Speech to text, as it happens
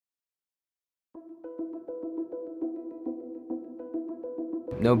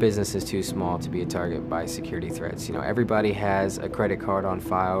No business is too small to be a target by security threats. You know, everybody has a credit card on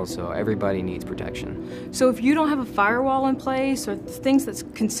file, so everybody needs protection. So if you don't have a firewall in place or things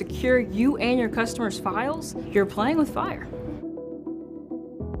that can secure you and your customers' files, you're playing with fire.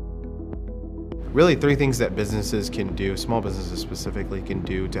 Really, three things that businesses can do, small businesses specifically, can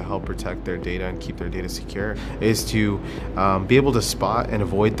do to help protect their data and keep their data secure is to be able to spot and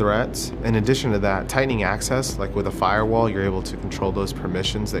avoid threats. In addition to that, tightening access, like with a firewall, you're able to control those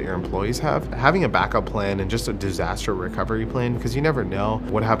permissions that your employees have. Having a backup plan and just a disaster recovery plan, because you never know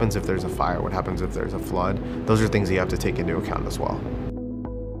what happens if there's a fire, what happens if there's a flood. Those are things that you have to take into account as well.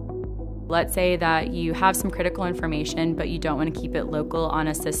 Let's say that you have some critical information, but you don't want to keep it local on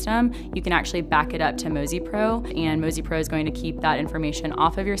a system. You can actually back it up to MoseyPro, and MoseyPro is going to keep that information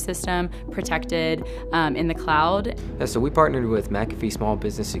off of your system, protected in the cloud. Yeah, so we partnered with McAfee Small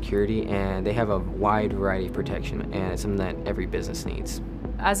Business Security, and they have a wide variety of protection, and it's something that every business needs.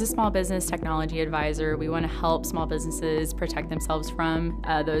 As a small business technology advisor, we want to help small businesses protect themselves from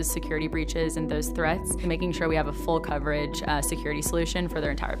those security breaches and those threats, making sure we have a full coverage security solution for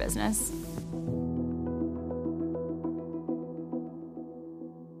their entire business.